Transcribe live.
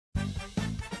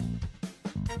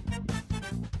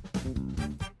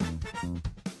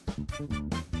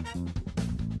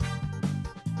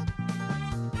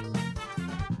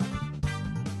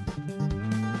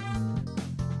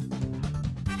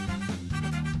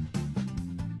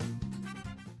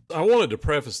I wanted to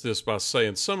preface this by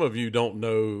saying some of you don't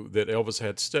know that Elvis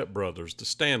had stepbrothers, the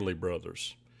Stanley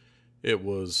brothers. It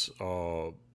was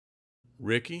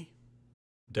Ricky,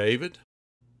 David,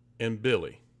 and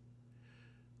Billy.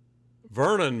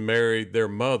 Vernon married their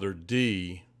mother,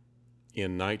 Dee,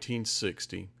 in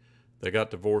 1960. They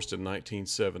got divorced in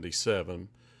 1977.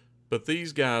 But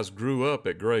these guys grew up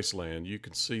at Graceland. You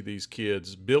can see these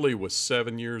kids. Billy was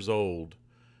 7 years old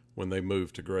when they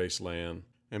moved to Graceland.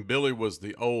 And Billy was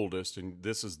the oldest, and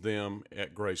this is them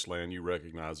at Graceland. You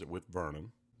recognize it with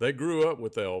Vernon. They grew up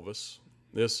with Elvis.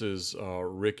 This is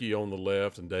Ricky on the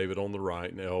left and David on the right,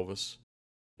 and Elvis.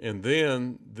 And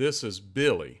then this is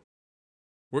Billy.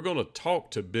 We're going to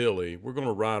talk to Billy. We're going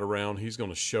to ride around. He's going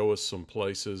to show us some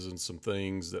places and some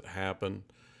things that happen.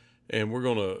 And we're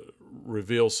going to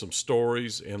reveal some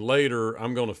stories. And later,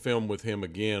 I'm going to film with him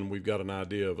again. We've got an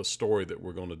idea of a story that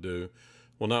we're going to do.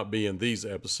 Will not be in these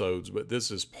episodes, but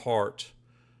this is part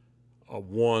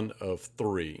 1 of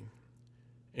 3.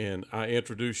 And I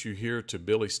introduce you here to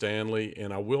Billy Stanley,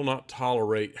 and I will not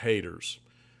tolerate haters.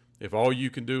 If all you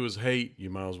can do is hate, you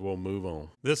might as well move on.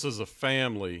 This is a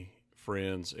family,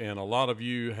 friends, and a lot of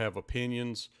you have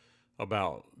opinions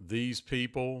about these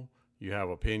people. You have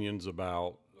opinions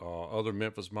about other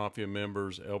Memphis Mafia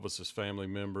members, Elvis's family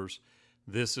members.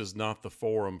 This is not the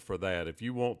forum for that. If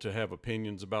you want to have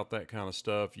opinions about that kind of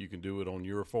stuff, you can do it on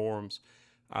your forums.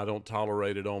 I don't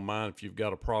tolerate it on mine. If you've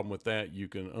got a problem with that, you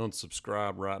can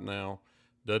unsubscribe right now.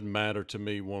 Doesn't matter to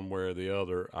me one way or the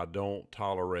other. I don't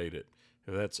tolerate it.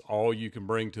 If that's all you can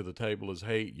bring to the table is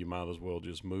hate, you might as well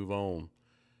just move on.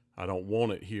 I don't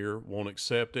want it here, won't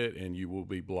accept it, and you will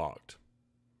be blocked.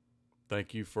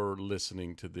 Thank you for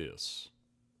listening to this.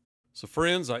 So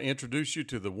friends, I introduce you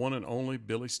to the one and only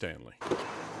Billy Stanley.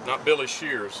 Not Billy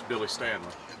Shears, Billy Stanley.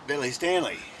 Billy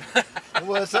Stanley.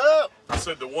 What's up? I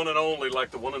said the one and only,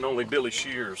 like the one and only Billy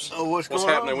Shears. Oh, what's going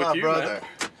happening on, with my you, brother?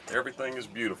 Man? Everything is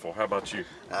beautiful. How about you?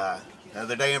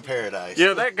 Another day in paradise.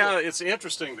 Yeah, that guy, it's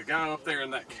interesting. The guy up there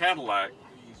in that Cadillac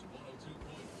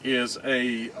is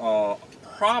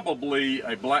probably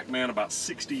a black man about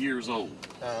 60 years old.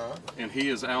 And he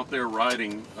is out there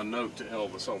writing a note to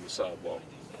Elvis on the sidewalk.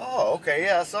 Oh, okay.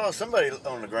 Yeah, I saw somebody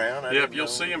on the ground. Yep, you'll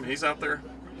see him. He's out there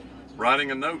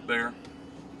writing a note there.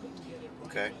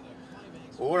 Okay.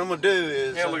 Well, what I'm going to do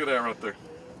is... Yeah, look at that right there.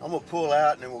 I'm going to pull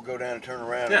out and then we'll go down and turn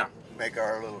around and make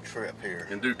our little trip here.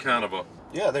 And do kind of a...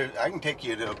 Yeah, I can take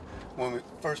you to... When we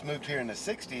first moved here in the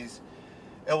 60s,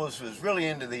 Elvis was really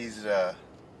into these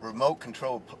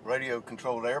remote-controlled,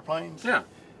 radio-controlled airplanes. Yeah.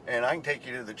 And I can take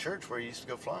you to the church where he used to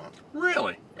go flying.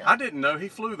 Really? Yeah. I didn't know he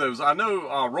flew those. I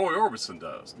know Roy Orbison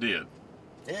did.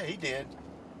 Yeah, he did.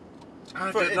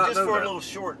 I did not just know for that. a little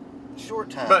short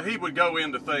time. But he would go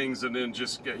into things and then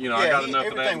just get, I got enough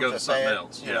of that and go to something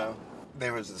else. You know,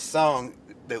 there was a song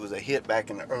that was a hit back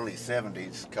in the early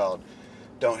 70s called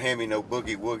 "Don't Hand Me No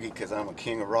Boogie Woogie Because I'm a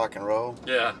King of Rock and Roll."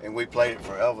 Yeah. And we played it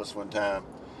for Elvis one time.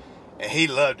 And he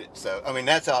loved it. So, I mean,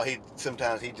 that's all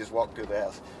sometimes he'd just walk through the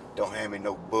house. Don't hand me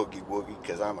no boogie woogie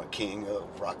because I'm a king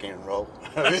of rock and roll.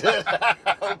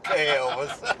 Okay,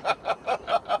 Elvis.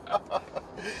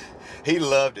 He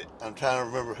loved it. I'm trying to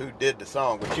remember who did the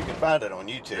song, but you can find it on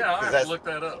YouTube. Yeah, I have to look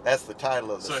that up. That's the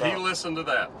title of the song. So he listened to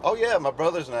that? Oh, yeah. My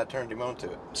brothers and I turned him on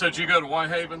to it. So did you go to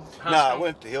Whitehaven High School? No, I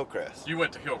went to Hillcrest. You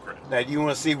went to Hillcrest. Now, do you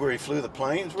want to see where he flew the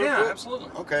planes real quick? Absolutely.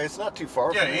 Okay, it's not too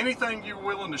far from here. Anything you're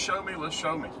willing to show me, let's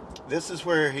show me. This is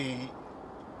where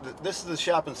this is the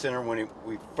shopping center when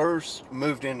we first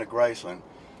moved into Graceland.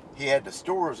 He had the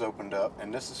stores opened up,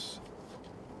 and it's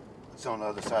on the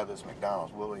other side of this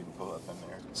McDonald's. We'll even pull up in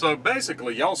there. So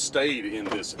basically, y'all stayed in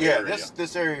this area. Yeah,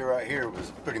 this area right here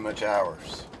was pretty much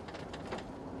ours.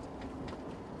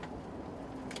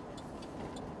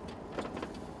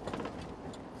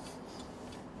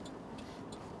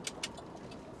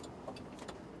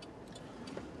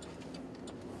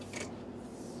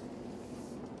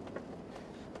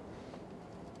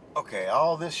 Okay,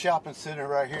 all this shopping center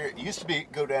right here, it used to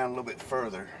go down a little bit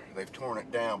further. They've torn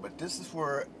it down, but this is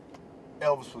where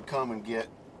Elvis would come and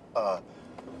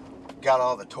got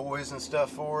all the toys and stuff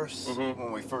for us.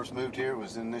 When we first moved here, it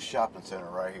was in this shopping center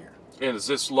right here. And is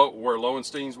this where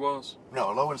Lowenstein's was?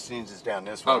 No, Lowenstein's is down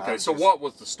this way. Okay, so what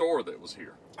was the store that was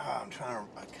here? I'm trying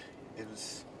to, it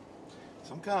was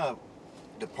some kind of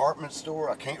department store.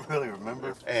 I can't really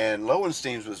remember. And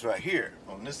Lowenstein's was right here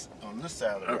on this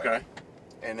side of the road. Okay.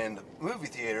 And then the movie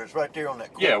theater is right there on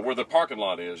that corner. Yeah, where the parking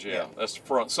lot is. Yeah, that's the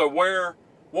front. So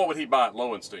what would he buy at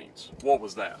Lowenstein's? What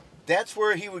was that? That's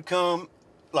where he would come,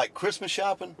 like Christmas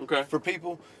shopping for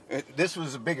people. This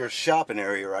was a bigger shopping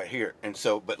area right here. And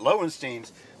so, but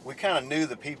Lowenstein's, we kind of knew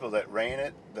the people that ran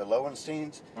it, the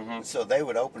Lowensteins, and so they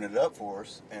would open it up for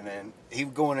us, and then he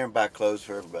would go in there and buy clothes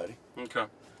for everybody. Okay.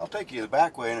 I'll take you the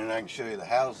back way, and then I can show you the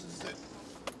houses that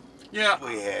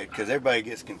we had, because everybody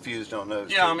gets confused on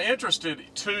those. Yeah, too. I'm interested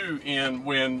too in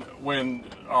when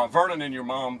Vernon and your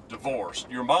mom divorced.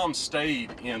 Your mom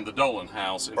stayed in the Dolan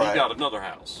house, and he got another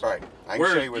house. Right. I can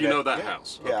Where show you where you know that yeah.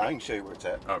 house? Yeah, Okay. I can show you where it's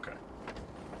at. Okay.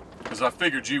 Because I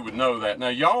figured you would know that. Now,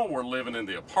 y'all were living in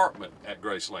the apartment at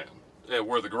Graceland,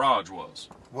 where the garage was.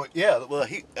 Well, yeah. Well,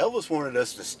 Elvis wanted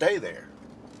us to stay there.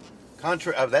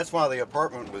 That's why the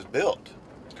apartment was built,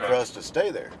 for us to stay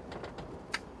there.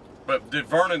 But did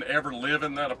Vernon ever live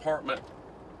in that apartment,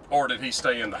 or did he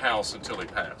stay in the house until he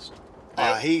passed?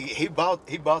 He bought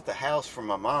the house from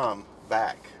my mom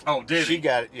back. Oh, did he? She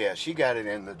got it. Yeah, she got it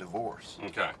in the divorce.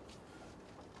 Okay.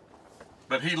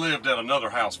 But he lived at another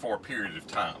house for a period of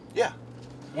time. Yeah.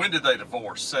 When did they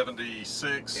divorce?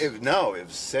 76? No, it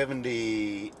was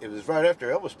 70. It was right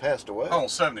after Elvis passed away. Oh,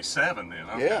 77 then.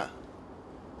 Okay. Yeah.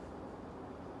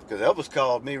 Because Elvis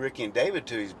called me, Ricky, and David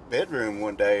to his bedroom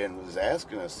one day and was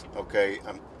asking us, okay,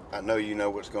 I know you know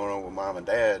what's going on with Mom and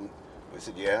Dad. And we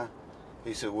said, yeah.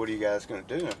 He said, what are you guys going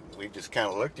to do? And we just kind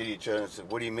of looked at each other and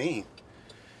said, what do you mean?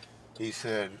 He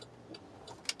said,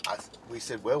 we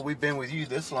said, well, we've been with you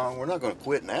this long. We're not going to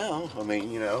quit now. I mean,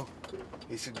 you know.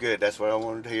 He said, good. That's what I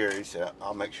wanted to hear. He said,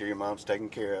 I'll make sure your mom's taken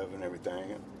care of and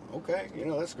everything. And, okay, you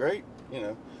know, that's great. You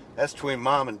know, that's between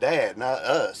Mom and Dad, not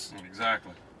us.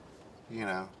 Exactly. You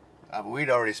know. We'd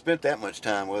already spent that much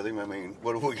time with him. I mean,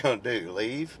 what are we going to do?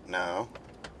 Leave? No.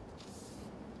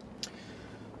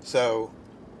 So,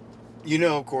 you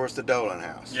know, of course, the Dolan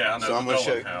house. Yeah, I know so the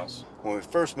Dolan house. When we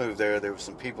first moved there were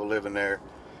some people living there.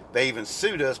 They even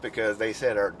sued us because they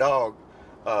said our dog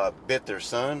bit their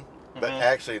son. But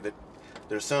actually,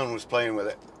 their son was playing with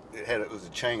it. It was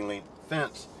a chain link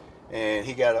fence. And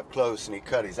he got up close and he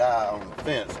cut his eye on the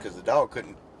fence because the dog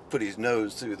couldn't put his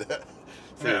nose through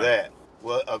that.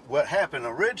 Well, what happened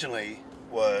originally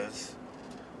was...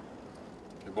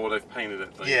 Boy, they've painted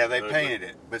it. Yeah, they painted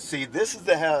it. But see, this is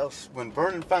the house when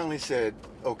Vernon finally said,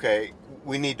 okay,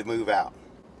 we need to move out.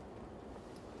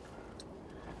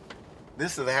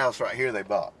 This is the house right here they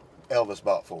bought. Elvis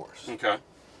bought for us. Okay.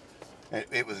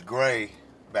 It was gray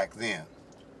back then.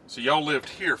 So y'all lived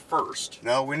here first?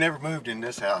 No, we never moved in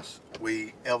this house.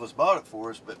 Elvis bought it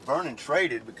for us, but Vernon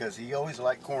traded because he always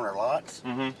liked corner lots.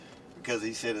 Because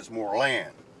he said it's more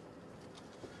land.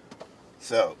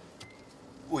 So,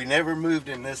 we never moved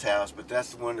in this house, but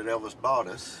that's the one that Elvis bought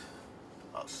us.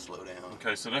 I'll slow down.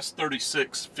 Okay, so that's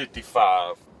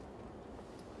 3655.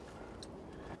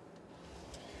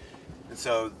 And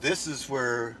so this is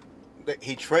where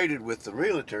he traded with the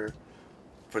realtor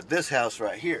for this house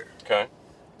right here. Okay.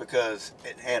 Because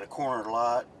it had a corner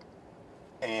lot,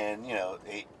 and you know,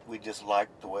 we just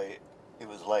liked the way it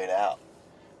was laid out.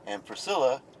 And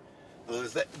Priscilla,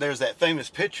 there's that famous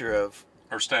picture of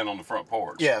her standing on the front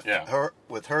porch. Yeah. Her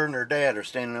and her dad are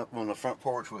standing up on the front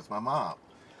porch with my mom.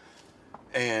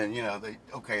 And you know,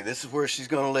 this is where she's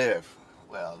going to live.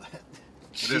 Well, it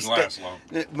didn't last long.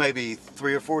 Maybe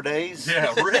 3 or 4 days.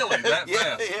 Yeah, really, that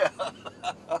fast.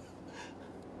 Yeah.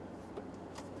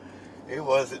 It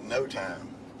wasn't no time.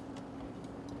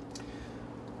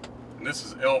 And this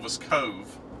is Elvis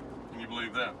Cove. Can you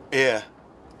believe that? Yeah.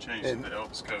 Changed it to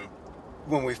Elvis Cove.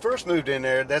 When we first moved in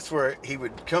there, that's where he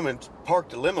would come and park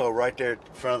the limo right there in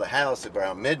front of the house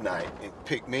around midnight and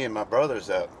pick me and my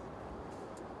brothers up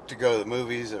to go to the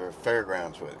movies or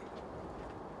fairgrounds with him.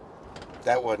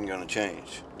 That wasn't going to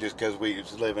change just because we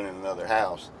was living in another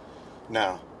house.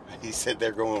 No, he said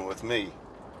they're going with me.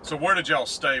 So where did y'all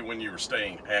stay when you were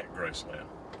staying at Graceland?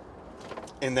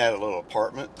 In that little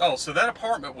apartment. Oh, so that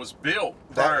apartment was built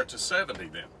prior to 70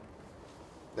 then?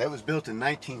 That was built in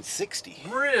 1960.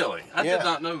 Really? I did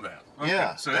not know that. Okay.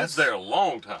 Yeah. So it's there a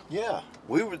long time. Yeah.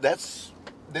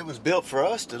 It was built for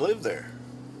us to live there.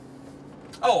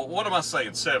 Oh, what am I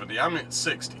saying, 70? I meant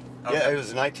 60. Okay. Yeah, it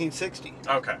was 1960.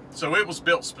 Okay. So it was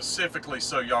built specifically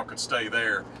so y'all could stay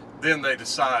there. Then they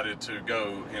decided to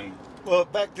go and... Well,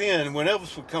 back then, when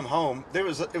Elvis would come home, it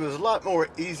was a lot more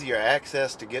easier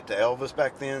access to get to Elvis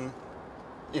back then.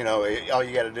 You know, all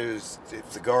you got to do is,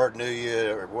 if the guard knew you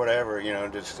or whatever, you know,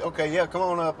 just, okay, yeah, come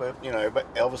on up. You know,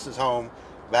 Elvis is home,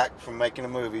 back from making a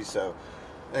movie. So,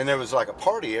 and there was like a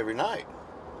party every night.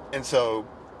 And so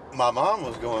my mom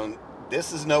was going,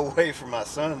 this is no way for my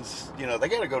sons, you know, they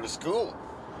got to go to school.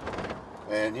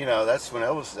 And, you know, that's when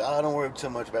Elvis said, I don't worry so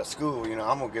much about school, you know,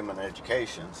 I'm going to give them an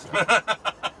education. So.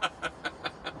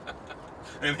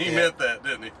 And he meant that,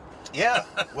 didn't he? Yeah.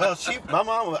 Well, my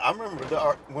mom. I remember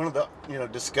one of the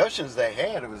discussions they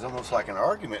had. It was almost like an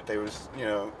argument. They was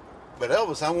but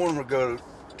Elvis, I wanted him to go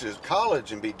to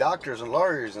college and be doctors and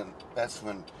lawyers, and that's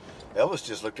when Elvis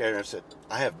just looked at her and said,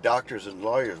 "I have doctors and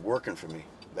lawyers working for me.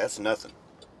 That's nothing."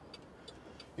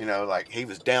 Like he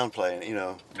was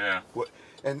downplaying. Yeah.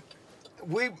 And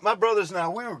my brothers and I,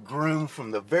 we were groomed from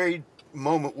the very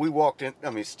moment we walked in.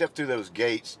 Stepped through those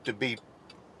gates to be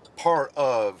part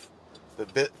of the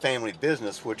family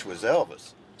business, which was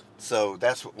Elvis. So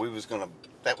that's what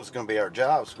that was gonna be our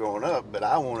jobs growing up. But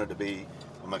I wanted to be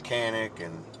a mechanic,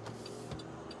 and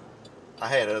I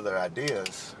had other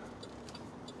ideas.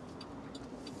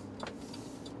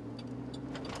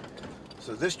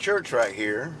 So this church right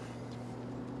here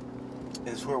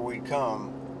is where we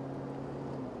come,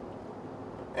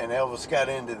 and Elvis got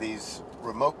into these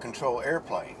remote control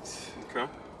airplanes. Okay.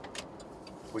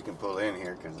 We can pull in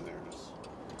here because they're just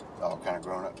all kind of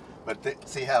grown up. But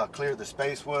see how clear the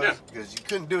space was? Yeah. Because you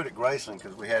couldn't do it at Graceland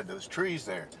because we had those trees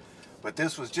there. But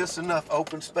this was just enough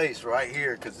open space right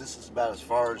here, because this is about as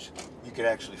far as you could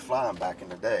actually fly them back in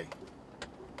the day.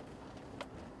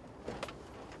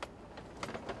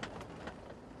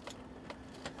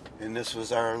 And this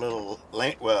was our little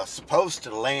supposed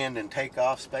to land and take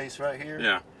off space right here.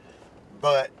 Yeah.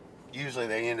 But usually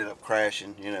they ended up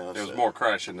crashing, It was more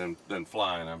crashing than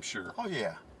flying, I'm sure. Oh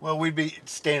yeah. Well, we'd be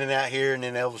standing out here, and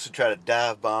then Elvis would try to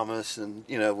dive bomb us, and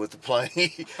with the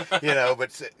plane,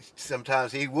 But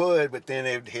sometimes he would, but then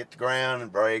it would hit the ground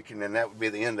and break, and then that would be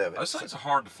the end of it. Those things are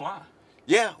hard to fly.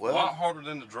 Yeah, A lot harder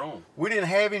than the drone. we didn't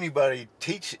have anybody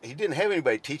teach. He didn't have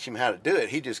anybody teach him how to do it.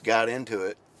 He just got into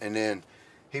it, and then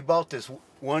he bought this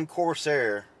one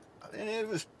Corsair, and it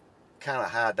was kind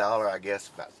of high dollar, I guess,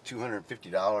 about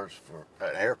 $250 for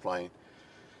an airplane.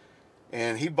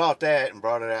 And he bought that and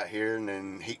brought it out here, and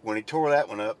then when he tore that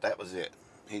one up, that was it.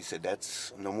 He said,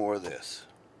 "That's no more of this."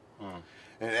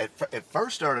 And it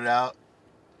first started out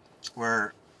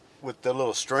where with the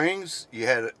little strings you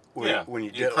had it. When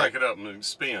you did crank it up and it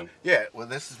spin. Yeah, well,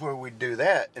 this is where we'd do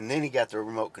that, and then he got the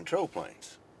remote control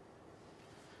planes.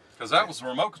 Because that was the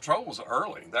remote control was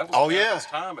early. That was His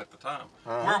time at the time.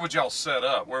 Where would y'all set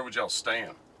up? Where would y'all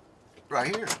stand?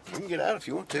 Right here. You can get out if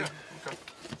you want to. Yeah. Okay.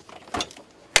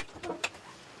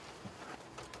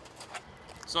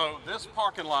 So this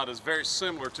parking lot is very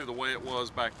similar to the way it was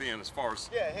back then, as far as.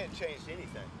 Yeah, it hadn't changed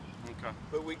anything. Okay.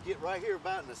 But we get right here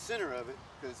about in the center of it,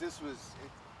 because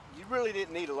you really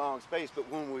didn't need a long space, but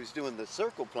when we was doing the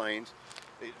circle planes,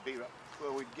 it'd be,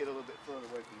 we'd get a little bit further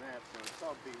away from that, so it's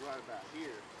all be right about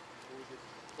here. And we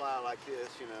just fly like this,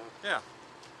 Yeah.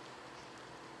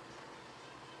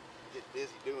 Get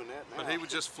busy doing that now. But he would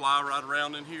just fly right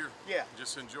around in here. Yeah.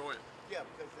 Just enjoy it. Yeah,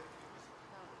 because it's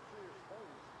kind of a clear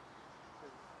space.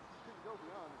 Because you couldn't go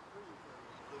beyond the trees, so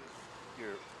you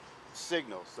lose your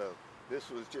signal. So this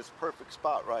was just perfect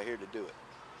spot right here to do it.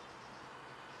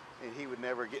 And he would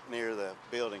never get near the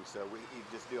building, so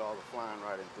he'd just do all the flying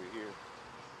right in through here.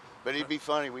 But it'd be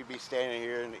funny, we'd be standing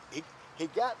here, and he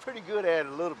got pretty good at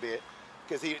it a little bit,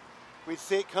 because we'd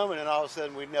see it coming, and all of a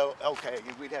sudden we'd know, okay,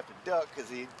 we'd have to duck, because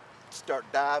he'd start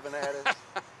diving at us.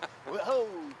 Whoa,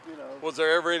 Was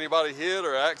there ever anybody hit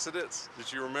or accidents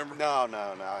that you remember? No.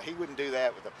 He wouldn't do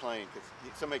that with a plane, because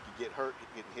somebody could get hurt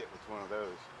getting hit with one of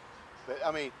those. But,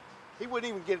 he wouldn't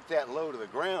even get it that low to the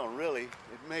ground, really.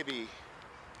 It may be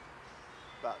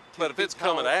about 10 But if feet it's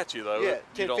coming taller. at you, though. Yeah,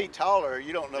 10 feet taller,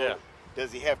 you don't know, Yeah.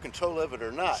 does he have control of it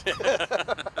or not?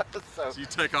 So you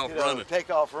take off running.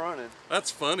 Take off running. That's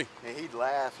funny. And he'd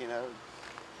laugh,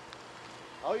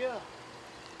 Oh, yeah.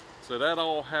 So that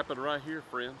all happened right here,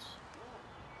 friends.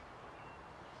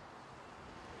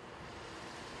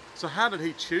 So how did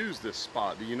he choose this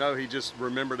spot? Do you know he just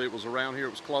remembered it was around here,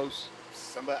 it was close?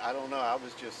 I don't know. I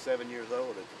was just 7 years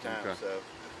old at the time, Okay. so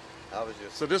I was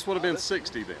just. So this would have been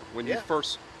 60 then, when you Yeah.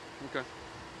 first. Okay.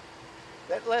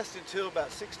 That lasted till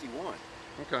about 61.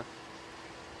 Okay.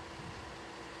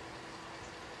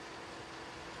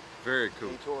 Very cool.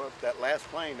 He tore up that last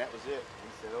plane. That was it.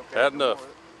 He said, "Okay, Had enough.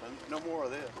 No more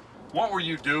of this." What were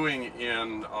you doing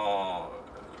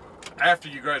after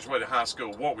you graduated high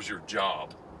school? What was your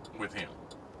job with him?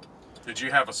 Did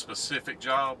you have a specific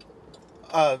job?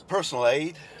 Personal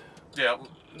aid. Yeah,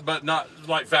 but not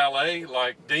like valet,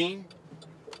 like Dean,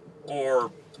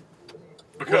 or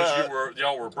because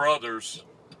y'all were brothers.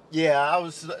 Yeah, I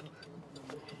was.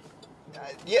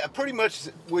 Yeah, pretty much.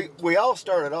 We all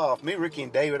started off. Me, Ricky,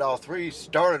 and David, all three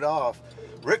started off.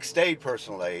 Rick stayed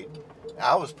personal aid.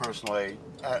 I was personal aid.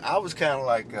 I was kind of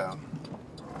like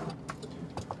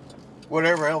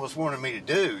whatever Elvis wanted me to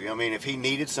do. If he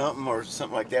needed something or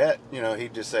something like that,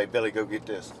 he'd just say, "Billy, go get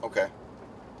this." Okay.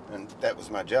 and that was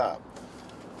my job.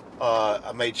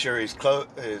 I made sure his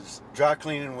dry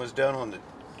cleaning was done on the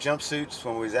jumpsuits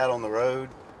when we was out on the road,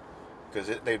 because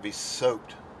they'd be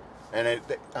soaked. And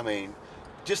I mean,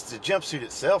 just the jumpsuit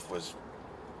itself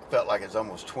felt like it was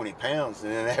almost 20 pounds.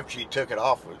 And then after you took it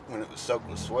off, when it was soaked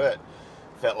with sweat,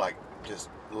 it felt like just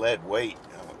lead weight.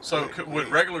 So would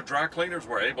regular dry cleaners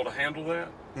were able to handle that?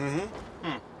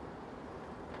 Mm-hmm.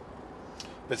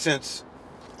 But since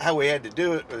how we had to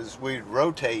do it was we'd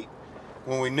rotate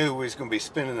when we knew we was going to be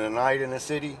spending the night in the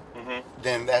city.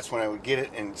 Then that's when I would get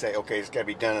it and say, okay, it's got to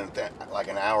be done in like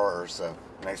an hour or so.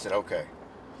 And they said, okay.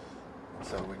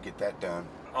 So we'd get that done.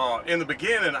 In the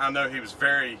beginning, I know he was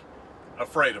very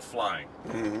afraid of flying.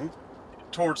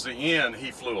 Towards the end,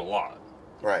 he flew a lot.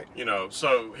 Right. You know,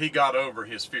 so he got over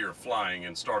his fear of flying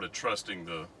and started trusting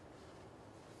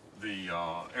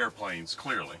the airplanes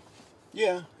clearly.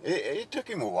 Yeah, it took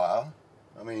him a while.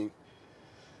 I mean,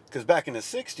 because back in the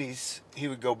 60s, he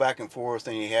would go back and forth,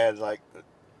 and he had a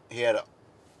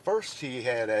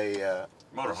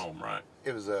motorhome, right?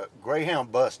 It was a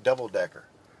Greyhound bus, double-decker.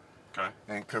 Okay.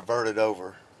 And converted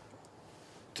over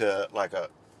to like a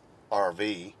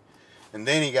RV, and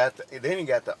then he got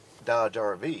the Dodge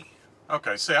RV.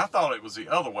 Okay, see, I thought it was the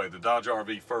other way, the Dodge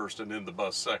RV first and then the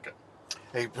bus second.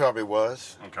 He probably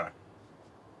was. Okay.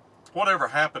 Whatever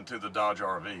happened to the Dodge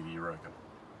RV, do you reckon?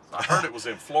 I heard it was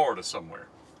in Florida somewhere.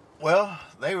 Well,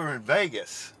 they were in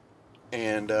Vegas,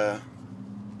 and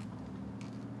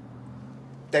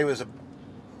they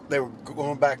were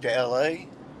going back to L.A.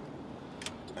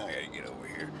 I gotta get over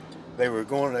here. They were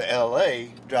going to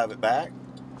L.A., drive it back,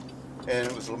 and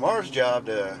it was Lamar's job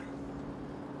to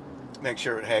make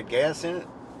sure it had gas in it.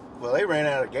 Well, they ran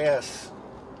out of gas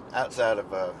outside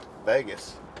of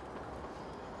Vegas,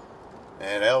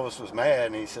 and Elvis was mad,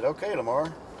 and he said, okay,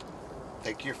 Lamar,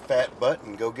 take your fat butt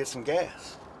and go get some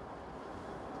gas.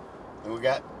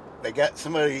 And they got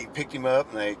somebody picked him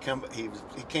up, and he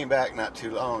came back not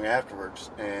too long afterwards,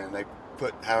 and they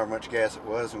put however much gas it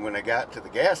was, and when they got to the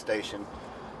gas station,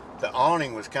 the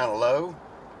awning was kind of low,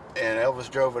 and Elvis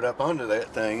drove it up under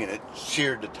that thing, and it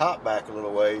sheared the top back a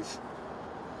little ways,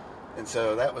 and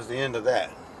so that was the end of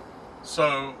that.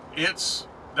 So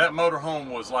that motorhome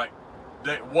was like,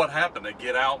 what happened? They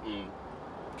get out and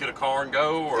get a car and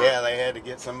go? Or? Yeah, they had to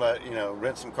get somebody,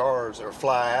 rent some cars or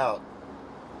fly out.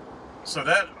 So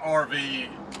that RV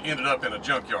ended up in a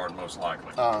junkyard most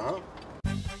likely. Uh-huh.